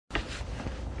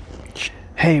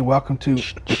Hey, welcome to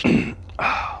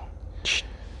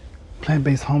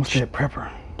Plant-Based Homestead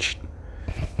Prepper,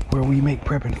 where we make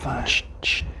prepping fun.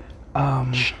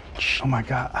 Oh my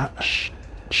God,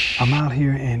 I'm out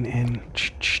here and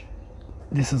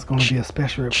this is going to be a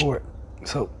special report.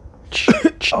 So,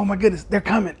 oh my goodness, they're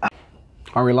coming.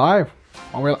 Are we live?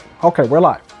 Okay, we're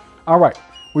live. All right,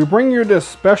 we bring you this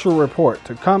special report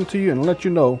to come to you and let you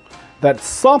know that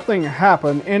something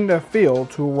happened in the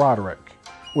field to Roderick.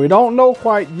 We don't know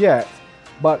quite yet,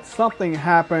 but something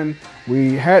happened.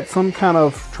 We had some kind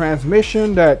of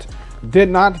transmission that did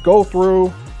not go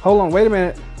through. Hold on, wait a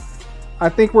minute. I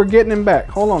think we're getting him back.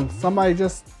 Hold on, somebody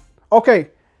just, okay,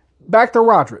 back to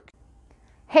Roderick.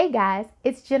 Hey guys,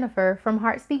 it's Jennifer from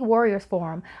Heartspeak Warriors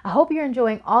Forum. I hope you're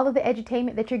enjoying all of the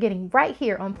edutainment that you're getting right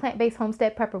here on Plant-Based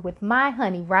Homestead Prepper with my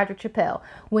honey, Roderick Chappelle.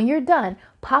 When you're done,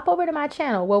 pop over to my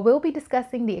channel where we'll be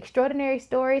discussing the extraordinary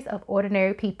stories of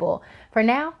ordinary people. For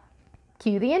now,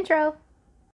 cue the intro.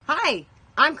 Hi,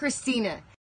 I'm Christienah,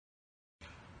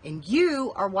 and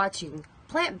you are watching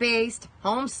Plant-Based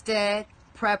Homestead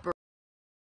Prepper.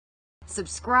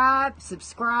 Subscribe,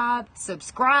 subscribe,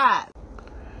 subscribe.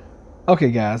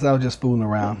 Okay guys, I was just fooling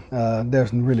around.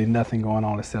 There's really nothing going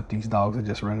on except these dogs are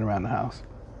just running around the house.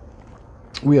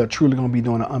 We are truly going to be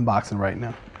doing an unboxing right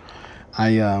now.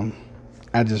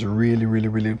 I just really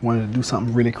wanted to do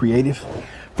something really creative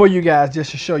for you guys,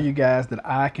 just to show you guys that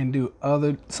I can do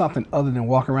something other than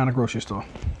walk around a grocery store.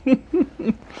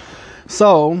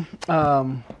 So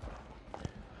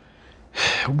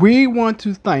we want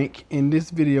to thank, in this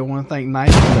video,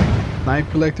 Knife Collector.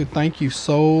 Knife Collector, thank you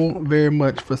so very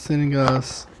much for sending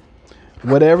us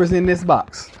whatever's in this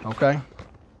box, okay?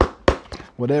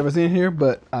 Whatever's in here,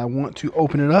 but I want to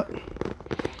open it up.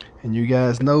 And you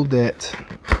guys know that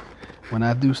when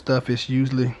I do stuff, it's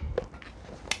usually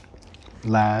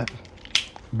live,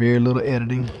 very little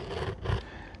editing.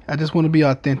 I just want to be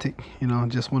authentic, you know,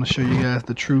 just want to show you guys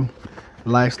the true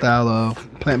lifestyle of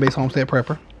Plant-Based Homestead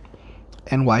Prepper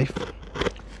and wife,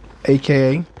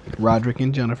 aka Roderick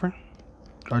and Jennifer.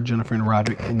 Or Jennifer and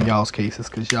Roderick in y'all's cases,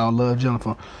 because y'all love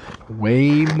Jennifer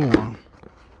way more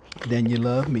than you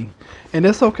love me. And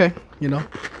it's okay, you know,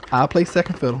 I'll play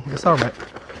second fiddle. It's all right.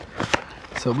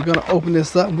 So we're going to open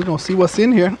this up and we're going to see what's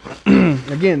in here.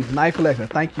 Again, Knife Collector,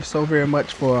 thank you so very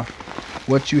much for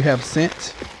what you have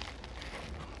sent.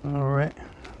 All right.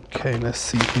 Okay, let's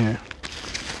see here.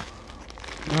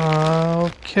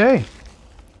 Okay.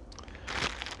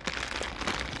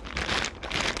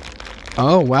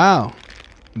 Oh, wow.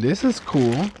 This is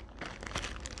cool.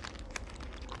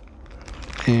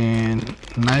 And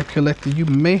Knife Collector, you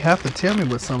may have to tell me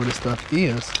what some of this stuff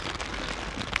is.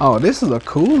 Oh, this is a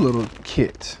cool little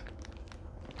kit.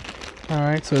 All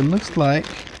right, so it looks like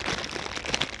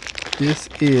this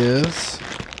is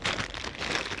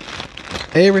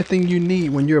everything you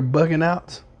need when you're bugging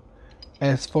out,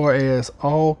 as far as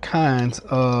all kinds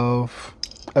of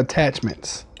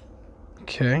attachments.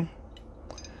 Okay.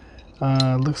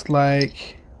 Looks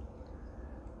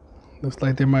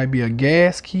like there might be a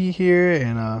gas key here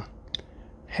and a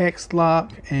hex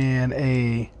lock and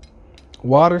a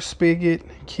water spigot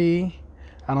key.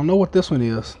 I don't know what this one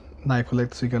is, Knife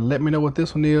Collector, so you can let me know what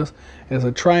this one is. There's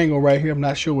a triangle right here. I'm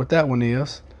not sure what that one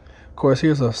is. Of course,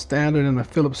 here's a standard and a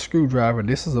Phillips screwdriver.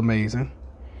 This is amazing.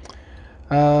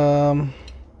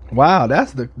 Wow,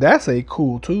 that's a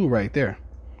cool tool right there.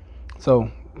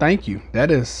 So thank you.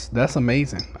 That's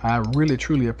amazing. I really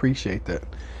truly appreciate that.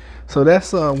 So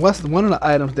that's what's one of the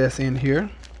items that's in here.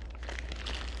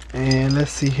 And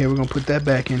let's see here, we're gonna put that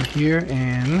back in here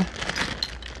and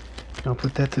gonna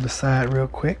put that to the side real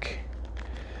quick.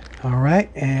 All right,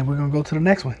 and we're gonna go to the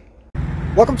next one.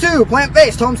 Welcome to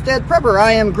Plant-Based Homestead Prepper.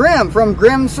 I am Grim from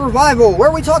Grim Survival,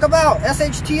 where we talk about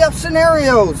SHTF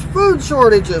scenarios, food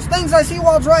shortages, things I see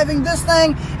while driving this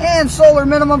thing, and solar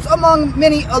minimums, among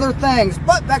many other things.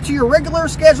 But back to your regular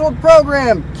scheduled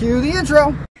program. Cue the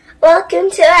intro. Welcome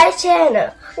to our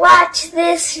channel. Watch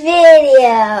this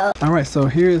video. All right, so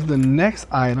here's the next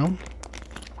item.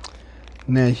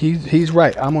 Now he's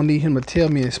right. I'm gonna need him to tell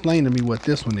me, explain to me what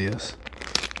this one is.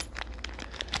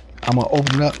 I'm gonna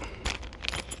open it up.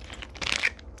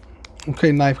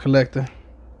 Okay, Knife Collector.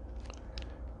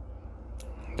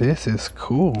 This is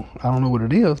cool. I don't know what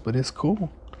it is, but it's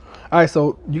cool. All right,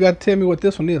 so you got to tell me what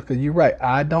this one is, because you're right.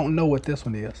 I don't know what this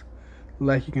one is.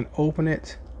 Like, you can open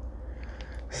it.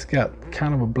 It's got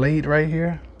kind of a blade right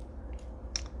here.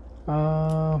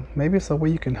 Maybe it's a way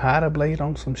you can hide a blade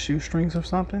on some shoestrings or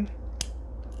something.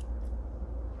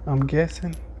 I'm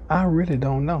guessing. I really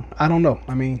don't know. I don't know.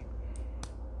 I mean,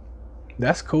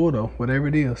 that's cool though, whatever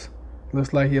it is.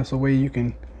 Looks like it's a way you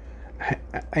can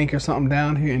anchor something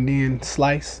down here and then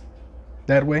slice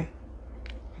that way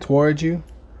towards you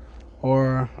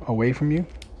or away from you.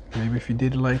 Maybe if you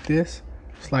did it like this,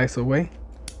 slice away.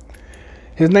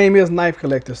 His name is Knife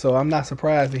Collector, so I'm not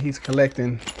surprised that he's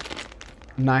collecting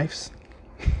knives.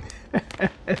 All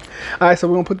right, so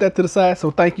we're gonna put that to the side.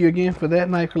 So thank you again for that,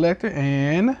 Knife Collector.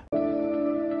 And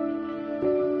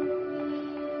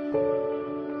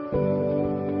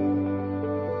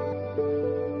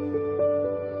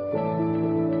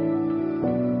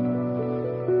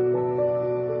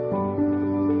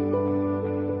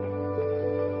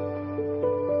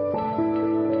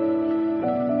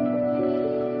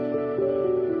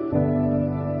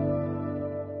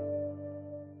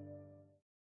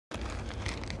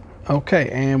okay,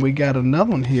 and we got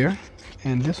another one here,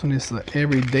 and this one is the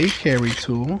everyday carry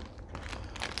tool.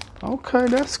 Okay,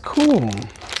 that's cool.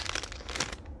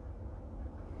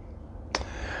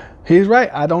 He's right,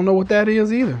 I don't know what that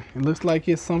is either. It looks like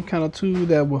it's some kind of tool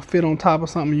that will fit on top of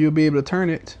something. You'll be able to turn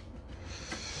it.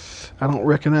 I don't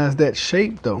recognize that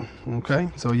shape though. Okay,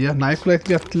 so yeah, Knife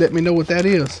Collector, you have to let me know what that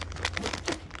is.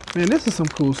 Man, this is some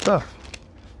cool stuff.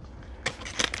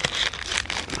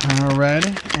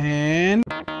 Alrighty, and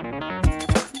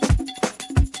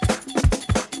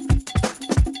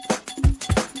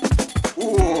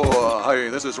Hey,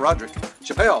 this is Roderick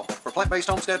Chappelle for Plant-Based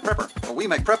Homestead Prepper, where we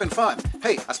make prepping fun.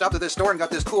 Hey, I stopped at this store and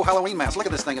got this cool Halloween mask. Look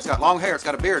at this thing. It's got long hair. It's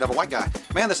got a beard of a white guy.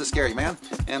 Man, this is scary, man.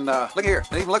 And look here.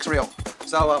 It even looks real.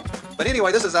 So, but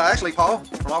anyway, this is actually Paul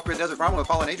from Off Grid Desert Farming with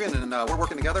Paul and Adrienne, and we're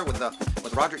working together with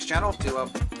Roderick's channel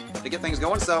to get things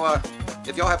going. So,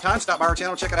 if y'all have time, stop by our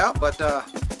channel, check it out. But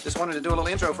just wanted to do a little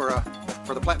intro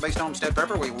for the Plant-Based Homestead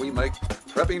Prepper. We make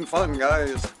prepping fun,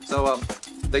 guys. So,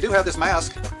 they do have this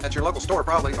mask at your local store,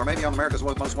 probably, or maybe on America's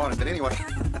Most Wanted. But anyway,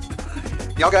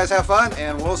 y'all guys have fun,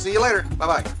 and we'll see you later.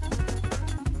 Bye-bye.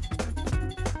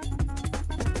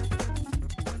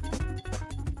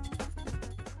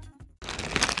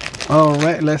 all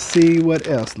right, let's see what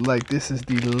else. Like, this is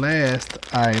the last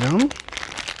item,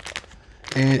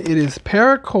 and it is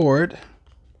paracord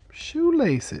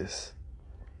shoelaces.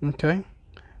 Okay,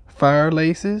 fire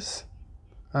laces,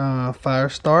 fire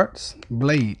starts,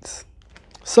 blades.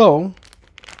 So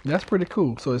that's pretty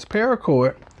cool. So it's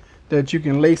paracord that you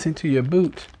can lace into your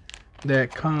boot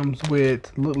that comes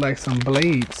with, look like some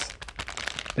blades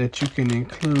that you can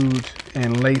include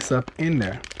and lace up in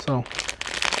there. So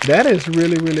that is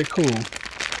really, really cool.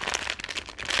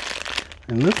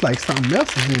 And looks like something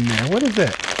else is in there. What is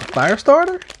that? A fire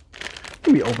starter?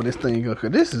 Let me open this thing up,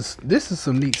 because this is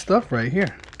some neat stuff right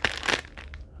here.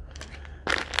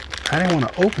 I didn't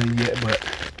want to open it yet, but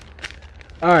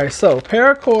all right, so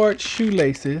paracord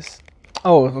shoelaces.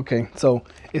 Oh, okay. So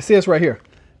it says right here,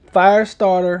 fire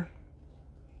starter.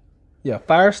 Yeah,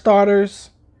 fire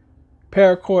starters,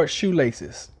 paracord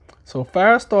shoelaces. So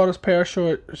fire starters,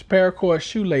 paracord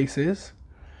shoelaces,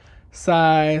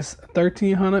 size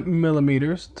 1300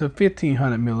 millimeters to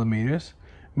 1500 millimeters.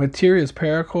 Materials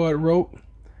paracord rope,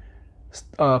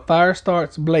 fire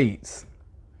starts blades.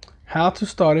 How to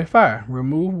start a fire: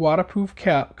 remove waterproof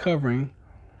cap covering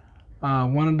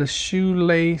one of the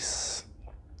shoelace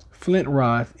flint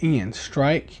rods in.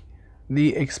 Strike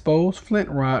the exposed flint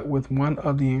rod with one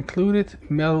of the included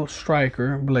metal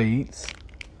striker blades.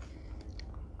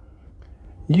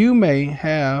 You may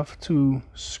have to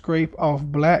scrape off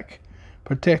black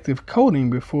protective coating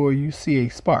before you see a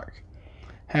spark.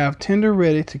 Have tinder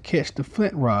ready to catch the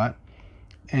flint rod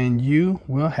and you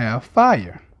will have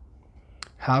fire.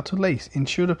 How to lace: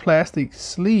 ensure the plastic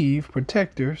sleeve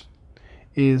protectors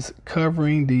is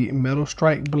covering the metal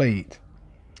strike blade.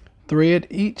 Thread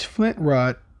each flint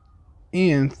rod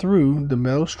in through the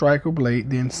metal striker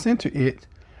blade, then center it.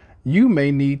 You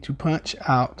may need to punch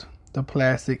out the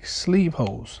plastic sleeve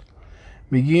holes.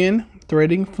 Begin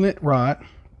threading flint rod,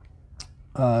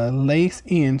 lace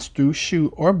ends through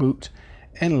shoe or boot,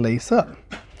 and lace up.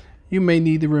 You may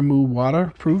need to remove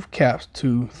waterproof caps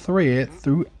to thread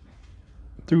through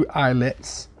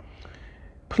eyelets.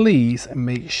 Please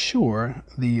make sure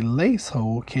the lace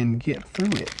hole can get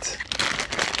through it.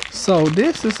 So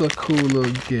this is a cool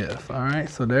little gift. All right,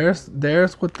 so there's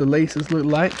what the laces look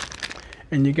like,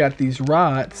 and you got these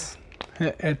rods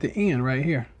at the end right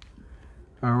here.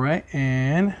 All right,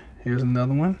 and here's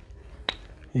another one.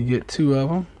 You get two of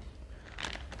them.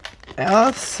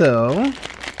 Also,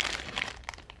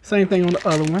 same thing on the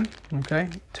other one. Okay,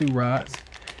 two rods,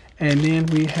 and then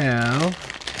we have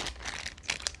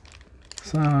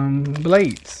some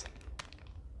blades.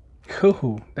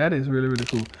 Cool. That is really, really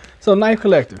cool. So, Knife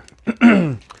Collector,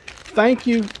 thank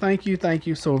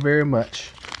you so very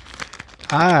much.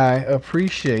 I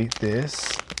appreciate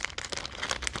this.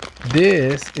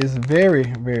 This is very,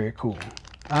 very cool.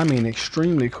 I mean,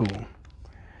 extremely cool.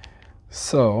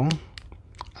 So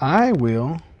I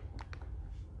was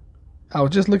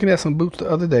just looking at some boots the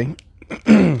other day.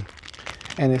 And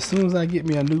as soon as I get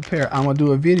me a new pair, I'm going to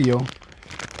do a video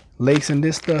lacing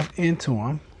this stuff into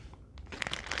them.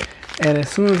 And as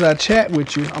soon as I chat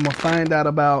with you, I'm going to find out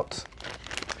about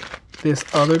this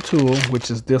other tool,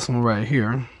 which is this one right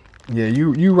here. Yeah,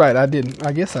 you right. I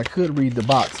guess I could read the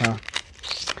box, huh?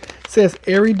 It says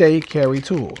Everyday Carry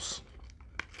Tools.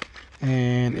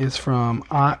 And it's from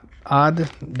Odd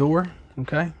Door.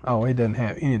 Okay. Oh, it doesn't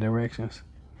have any directions.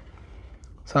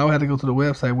 So I would have to go to the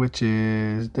website, which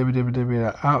is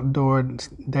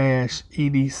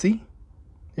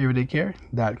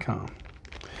www.outdoor-edc-everydaycarry.com.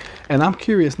 And I'm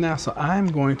curious now, so I'm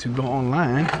going to go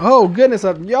online. Oh, goodness.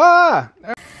 Yeah.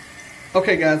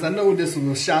 Okay, guys, I know this was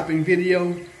a shopping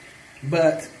video,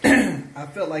 but I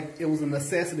felt like it was a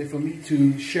necessity for me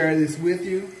to share this with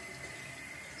you.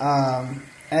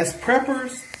 As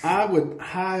preppers, I would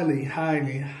highly,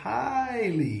 highly,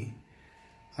 highly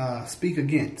speak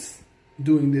against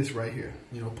doing this right here.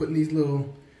 You know, putting these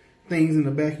little things in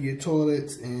the back of your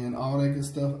toilets and all that good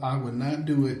stuff. I would not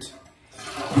do it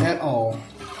at all.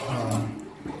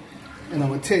 And I'm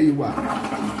going to tell you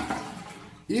why.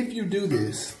 If you do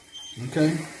this,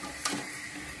 okay,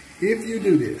 if you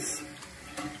do this,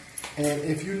 and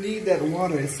if you need that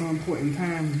water at some point in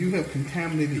time, you have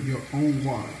contaminated your own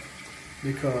water.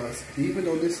 Because even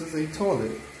though this is a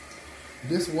toilet,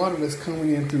 this water that's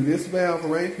coming in through this valve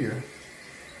right here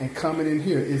and coming in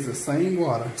here is the same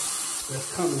water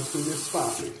that's coming through this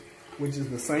faucet, which is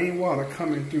the same water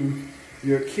coming through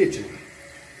your kitchen,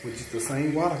 which is the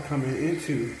same water coming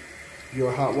into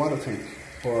your hot water tank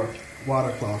or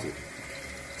water closet.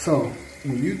 So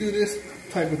when you do this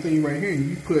type of thing right here and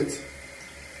you put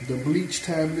the bleach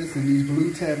tablets and these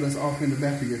blue tablets off in the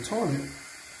back of your toilet,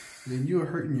 then you're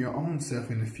hurting your own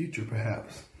self in the future,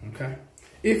 perhaps, okay?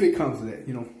 If it comes to that,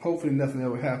 you know, hopefully nothing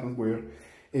ever happens where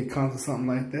it comes to something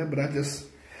like that, but I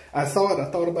saw it,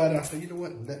 I thought about it, I said, you know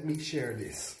what, let me share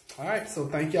this. All right, so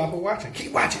thank y'all for watching.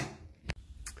 Keep watching.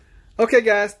 Okay,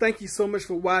 guys, thank you so much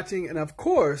for watching, and of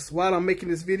course, while I'm making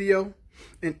this video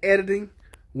and editing,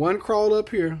 one crawled up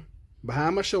here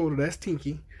behind my shoulder, that's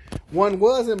Tinky. One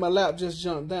was in my lap, just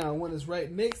jumped down. One is right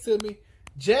next to me.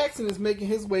 Jackson is making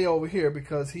his way over here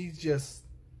because he's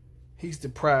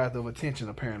deprived of attention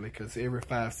apparently, because every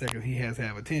 5 seconds he has to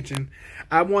have attention.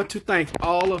 I want to thank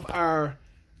all of our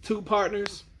 2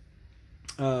 partners,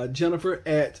 Jennifer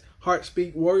at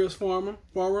Heartspeak Warriors Forum,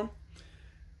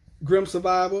 Grim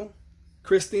Survival,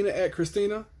 Christienah at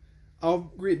Christienah,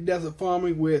 Off-Grid Desert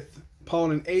Farming with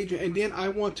Paul and Adrienne. And then I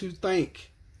want to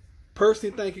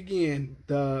personally thank again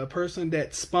the person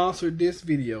that sponsored this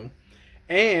video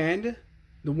and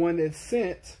the one that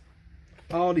sent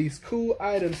all these cool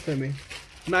items to me.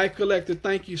 Knife Collector,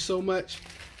 thank you so much.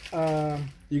 You're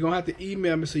going to have to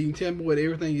email me so you can tell me what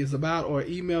everything is about, or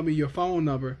email me your phone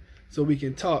number so we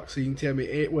can talk, so you can tell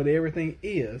me what everything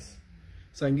is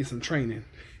so I can get some training.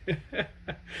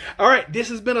 All right, this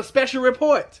has been a special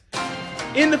report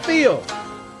in the field.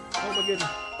 Oh my goodness.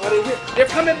 Oh, they're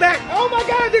coming back. Oh my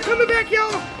God, they're coming back,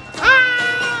 y'all.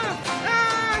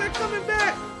 They're coming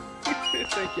back.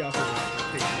 Thank y'all for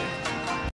watching. Take care.